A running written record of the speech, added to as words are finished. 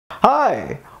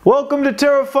Hi, welcome to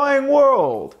Terrifying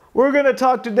World. We're going to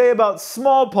talk today about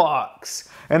smallpox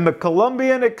and the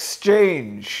Columbian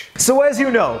Exchange. So as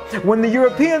you know, when the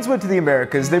Europeans went to the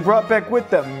Americas, they brought back with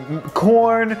them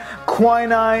corn,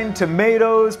 quinine,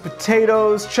 tomatoes,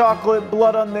 potatoes, chocolate,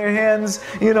 blood on their hands,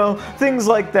 you know, things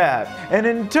like that. And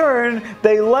in turn,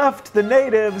 they left the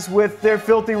natives with their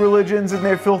filthy religions and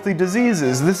their filthy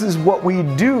diseases. This is what we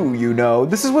do, you know.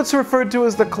 This is what's referred to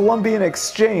as the Columbian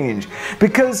Exchange,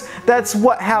 because that's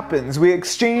what happens. We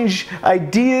exchange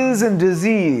ideas and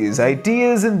disease,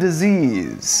 ideas and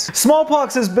disease.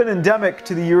 Smallpox has been endemic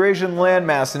to the Eurasian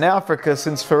landmass in Africa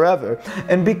since forever,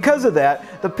 and because of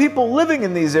that, the people living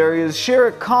in these areas share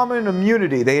a common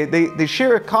immunity. They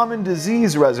share a common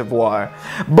disease reservoir.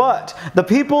 But the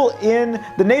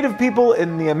native people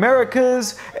in the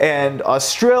Americas and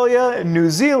Australia and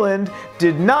New Zealand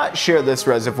did not share this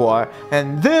reservoir,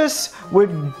 and this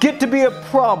would get to be a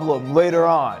problem later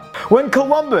on. When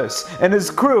Columbus and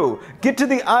his crew get to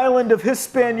the island of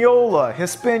Hispaniola,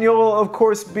 Hispaniola of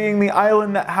course being the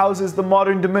island that houses the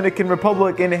modern Dominican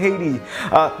Republic and Haiti,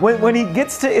 when he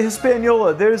gets to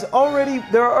Hispaniola, there are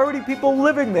already people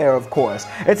living there, of course.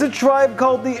 It's a tribe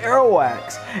called the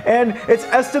Arawaks, and it's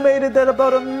estimated that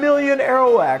about 1 million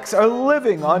Arawaks are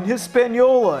living on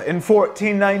Hispaniola in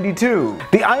 1492.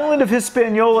 The island of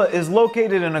Hispaniola is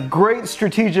located in a great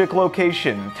strategic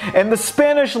location, and the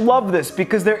Spanish love this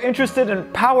because they're interested in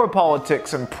power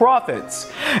politics and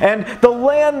profits. And the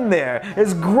land there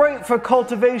is great for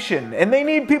cultivation, and they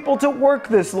need people to work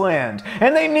this land,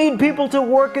 and they need people to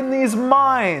work in these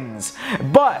mines.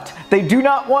 But they do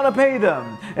not want to pay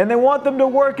them, and they want them to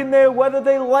work in there whether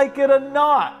they like it or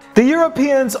not. The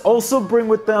Europeans also bring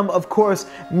with them, of course,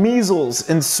 measles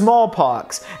and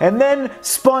smallpox, and then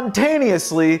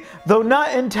spontaneously, though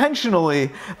not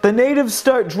intentionally, the natives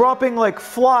start dropping like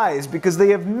flies because they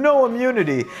have no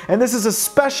immunity, and this is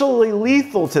especially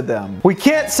lethal to them. We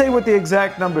can't say what the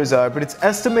exact numbers are, but it's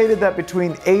estimated that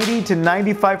between 80 to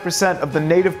 95% of the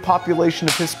native population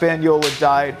of Hispaniola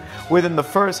died within the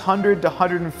first 100 to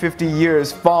 150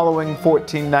 years following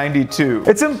 1492.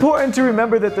 It's important to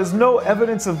remember that there's no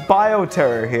evidence of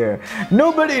bioterror here.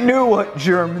 Nobody knew what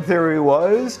germ theory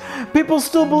was. People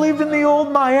still believed in the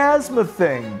old miasma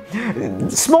thing.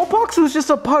 Smallpox was just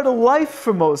a part of life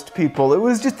for most people. It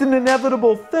was just an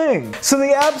inevitable thing. So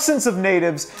the absence of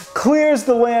natives clears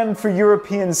the land for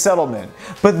European settlement.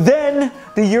 But then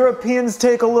the Europeans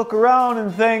take a look around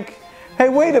and think, hey,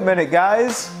 wait a minute,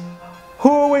 guys. Who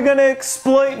are we going to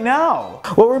exploit now?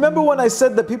 Well, remember when I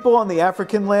said that people on the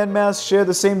African landmass share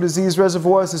the same disease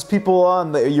reservoirs as people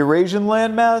on the Eurasian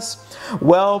landmass?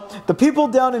 Well, the people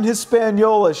down in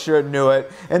Hispaniola sure knew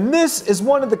it, and this is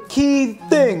one of the key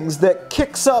things that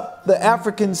kicks up the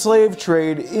African slave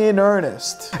trade in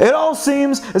earnest. It all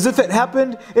seems as if it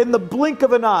happened in the blink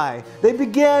of an eye. They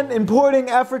began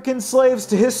importing African slaves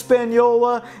to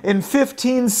Hispaniola in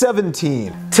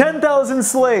 1517. 10,000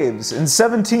 slaves in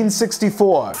 1764.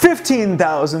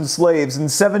 15,000 slaves in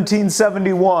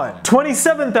 1771,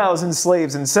 27,000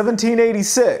 slaves in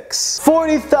 1786,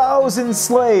 40,000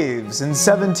 slaves in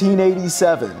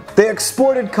 1787. They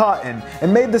exported cotton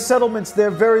and made the settlements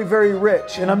there very, very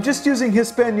rich. And I'm just using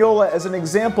Hispaniola as an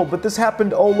example, but this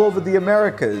happened all over the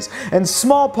Americas. And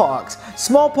smallpox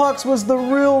was the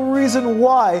real reason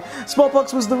why.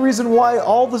 Smallpox was the reason why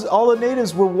all the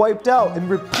natives were wiped out and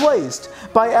replaced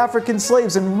by African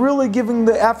slaves, and really giving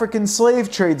the African slave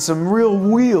trade some real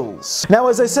wheels. Now,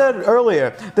 as I said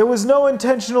earlier, there was no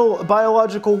intentional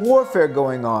biological warfare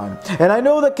going on, and I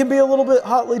know that can be a little bit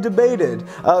hotly debated.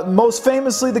 Most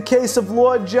famously, the case of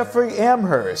Lord Geoffrey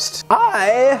Amherst.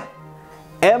 I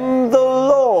am the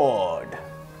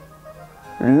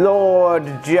Lord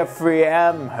Geoffrey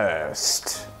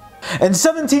Amherst. In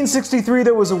 1763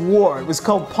 there was a war. It was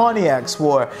called Pontiacs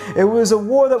War. It was a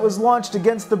war that was launched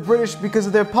against the British because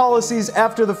of their policies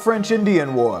after the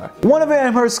French-Indian War. One of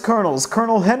Amherst's colonels,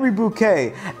 Colonel Henry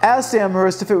Bouquet, asked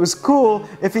Amherst if it was cool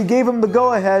if he gave him the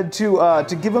go-ahead to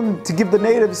give the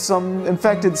natives some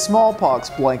infected smallpox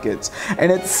blankets.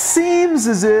 And it seems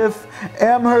as if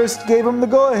Amherst gave him the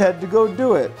go-ahead to go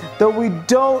do it, though we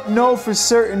don't know for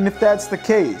certain if that's the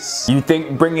case. You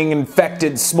think bringing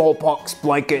infected smallpox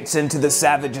blankets into the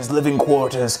savages' living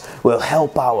quarters will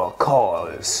help our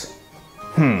cause?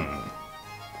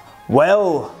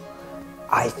 Well,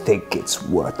 I think it's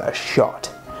worth a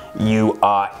shot. You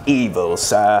are evil,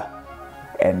 sir,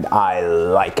 and I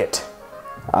like it.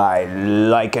 I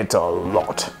like it a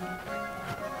lot.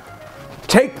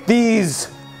 Take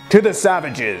these to the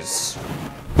savages.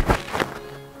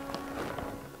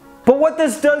 But what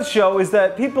this does show is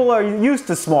that people are used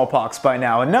to smallpox by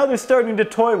now, and now they're starting to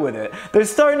toy with it. They're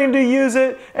starting to use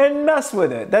it and mess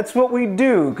with it. That's what we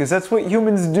do, because that's what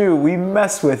humans do. We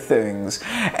mess with things.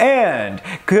 And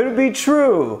could it be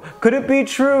true? Could it be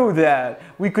true that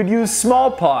we could use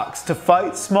smallpox to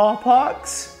fight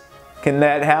smallpox? Can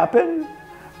that happen?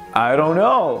 I don't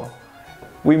know.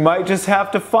 We might just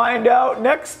have to find out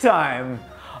next time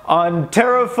on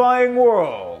Terrifying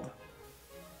World.